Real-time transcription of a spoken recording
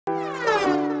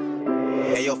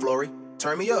Hey yo, Flory,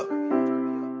 turn me up.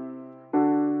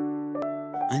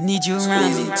 I need you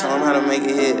around me. Tell him how to make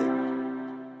it hit.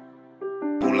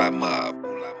 Moonlight Mob.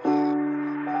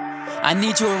 I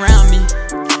need you around me.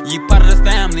 You part of the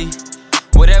family.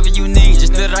 Whatever you need,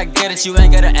 just know that I get it. You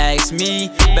ain't gotta ask me.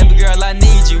 Baby girl, I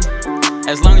need you.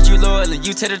 As long as you loyal and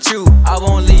you tell the truth, I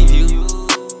won't leave you.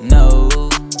 No.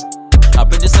 I've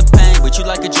been to some pain, but you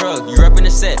like a drug. You're up in the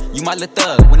set, you my little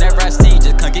thug. Whenever I see you,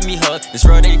 just come give me a hug. This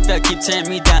road ain't fair, keep tearing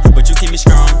me down, but you keep me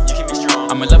strong.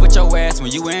 I'm in love with your ass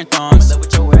when you wearing thongs.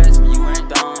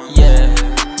 Yeah,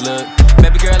 look,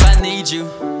 baby girl, I need you.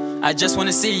 I just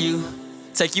wanna see you.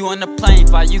 Take you on the plane,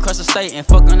 fly you across the state, and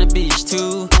fuck on the beach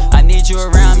too. I need you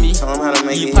around me. Tell him how to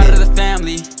make you it part hit. of the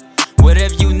family.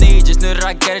 Whatever you need, just know that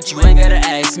I got it. You ain't gotta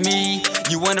ask me.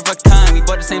 You one of a kind, we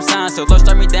both the same sign, so don't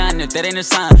start me down if that ain't a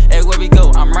sign. Everywhere we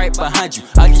go, I'm right behind you.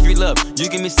 I give you love, you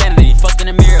give me sanity. Fuck in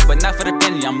the mirror, but not for the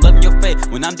vanity. I'm loving your face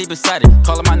when I'm deep inside it.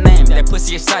 Calling my name, that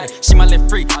pussy excited. She my little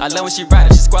freak, I love when she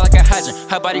ride it. She squat like a hydrant,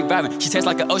 her body vibing. She tastes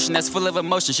like an ocean that's full of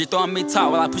emotion. She throwing me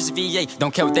top while I push the V8.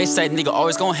 Don't care what they say, nigga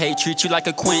always gon' hate. Treat you like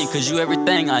a queen, cause you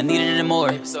everything, I needed and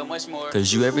more. So much more.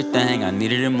 Cause you everything, I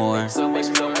needed and more. So much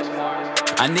more.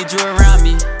 I need you around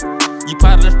me. You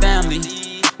part of the family.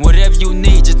 Whatever you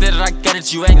need, just know that I got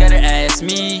it. You ain't gotta ask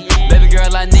me. Baby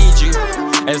girl, I need you.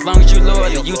 As long as you loyal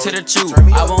and you tell the truth,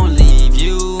 I won't leave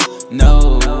you.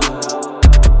 No.